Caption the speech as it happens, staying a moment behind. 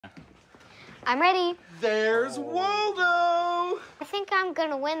I'm ready. There's Waldo! I think I'm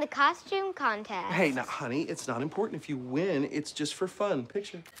gonna win the costume contest. Hey, now, honey, it's not important if you win. It's just for fun.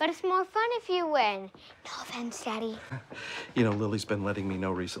 Picture. But it's more fun if you win. No offense, Daddy. You know, Lily's been letting me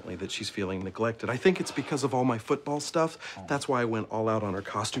know recently that she's feeling neglected. I think it's because of all my football stuff. That's why I went all out on her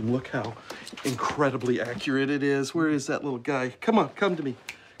costume. Look how incredibly accurate it is. Where is that little guy? Come on, come to me.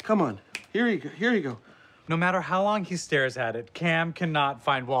 Come on. Here you go. Here you go. No matter how long he stares at it, Cam cannot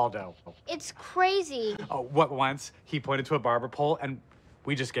find Waldo. It's crazy. Oh, what once he pointed to a barber pole and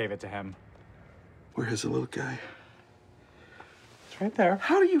we just gave it to him. Where is the little guy? It's right there.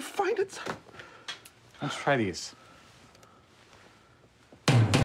 How do you find it? Let's try these.